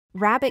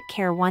Rabbit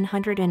Care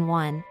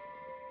 101.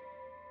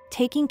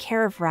 Taking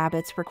care of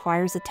rabbits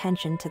requires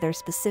attention to their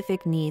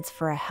specific needs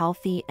for a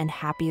healthy and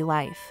happy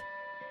life.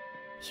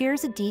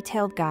 Here's a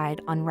detailed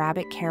guide on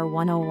Rabbit Care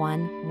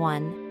 101.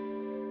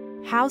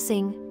 1.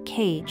 Housing,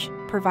 cage.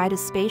 Provide a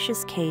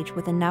spacious cage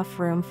with enough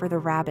room for the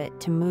rabbit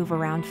to move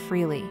around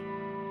freely.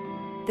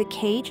 The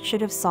cage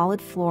should have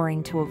solid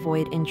flooring to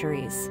avoid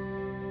injuries.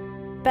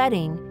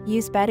 Bedding.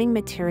 Use bedding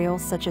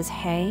materials such as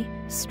hay,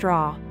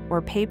 straw,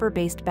 or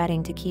paper-based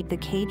bedding to keep the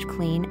cage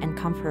clean and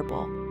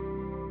comfortable.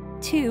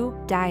 2.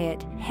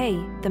 Diet.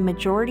 Hay. The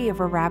majority of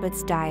a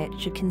rabbit's diet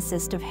should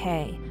consist of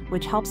hay,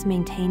 which helps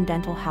maintain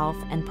dental health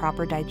and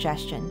proper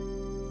digestion.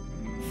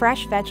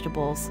 Fresh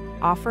vegetables.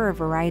 Offer a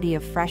variety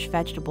of fresh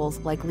vegetables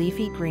like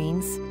leafy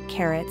greens,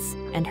 carrots,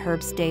 and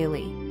herbs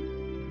daily.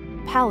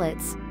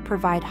 Pellets.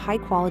 Provide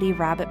high-quality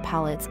rabbit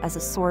pellets as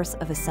a source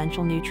of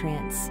essential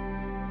nutrients.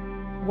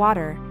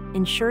 Water.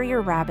 Ensure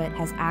your rabbit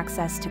has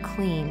access to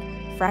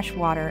clean, fresh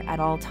water at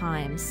all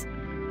times.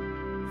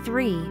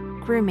 3.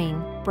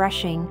 Grooming,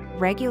 brushing.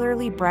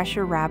 Regularly brush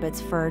your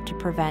rabbit's fur to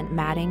prevent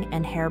matting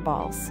and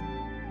hairballs.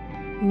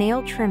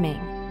 Nail trimming.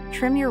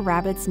 Trim your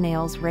rabbit's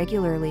nails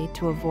regularly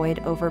to avoid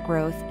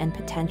overgrowth and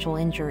potential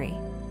injury.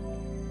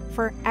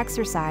 For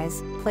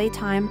exercise,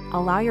 playtime.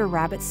 Allow your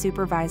rabbit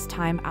supervised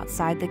time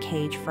outside the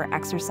cage for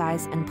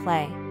exercise and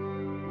play.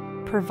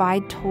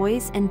 Provide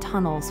toys and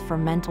tunnels for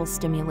mental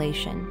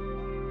stimulation.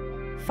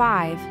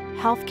 5.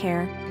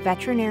 Healthcare,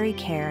 veterinary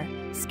care.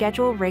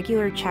 Schedule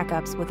regular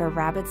checkups with a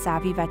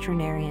rabbit-savvy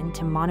veterinarian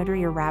to monitor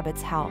your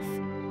rabbit's health.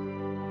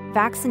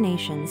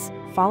 Vaccinations.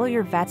 Follow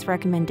your vet's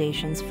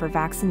recommendations for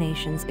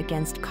vaccinations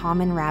against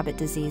common rabbit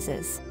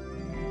diseases.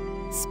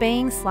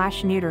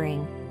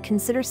 Spaying/neutering.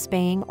 Consider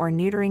spaying or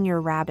neutering your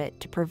rabbit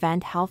to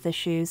prevent health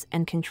issues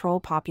and control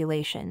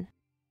population.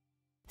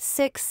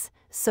 6.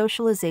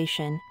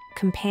 Socialization,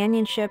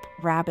 companionship.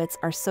 Rabbits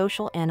are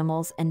social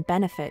animals and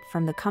benefit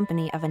from the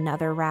company of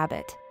another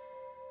rabbit.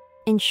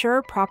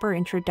 Ensure proper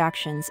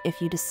introductions if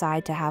you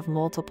decide to have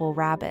multiple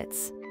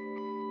rabbits.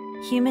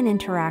 Human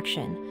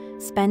interaction.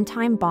 Spend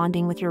time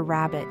bonding with your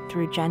rabbit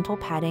through gentle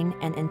petting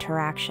and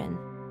interaction.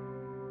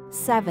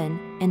 7.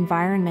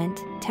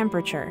 Environment,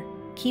 temperature.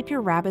 Keep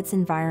your rabbit's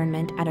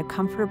environment at a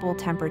comfortable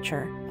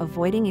temperature,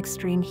 avoiding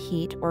extreme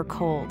heat or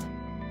cold.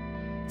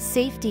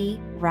 Safety,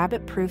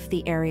 rabbit-proof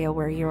the area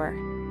where your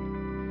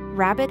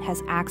rabbit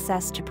has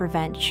access to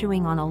prevent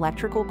chewing on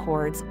electrical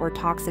cords or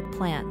toxic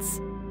plants.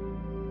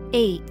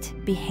 8.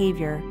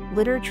 Behavior,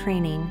 litter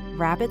training.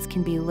 Rabbits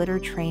can be litter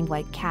trained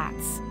like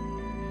cats.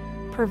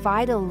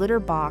 Provide a litter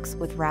box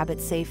with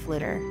rabbit-safe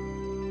litter.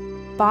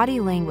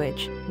 Body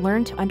language.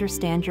 Learn to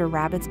understand your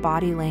rabbit's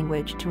body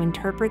language to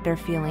interpret their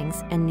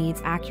feelings and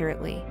needs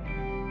accurately.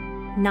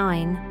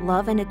 9.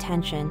 Love and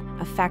attention,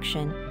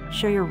 affection.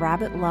 Show your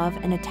rabbit love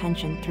and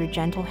attention through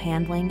gentle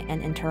handling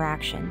and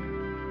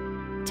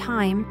interaction.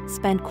 Time.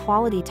 Spend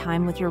quality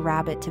time with your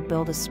rabbit to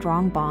build a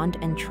strong bond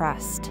and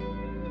trust.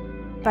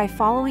 By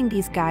following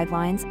these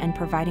guidelines and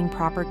providing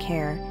proper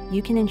care,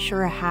 you can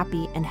ensure a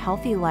happy and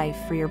healthy life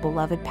for your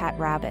beloved pet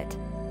rabbit.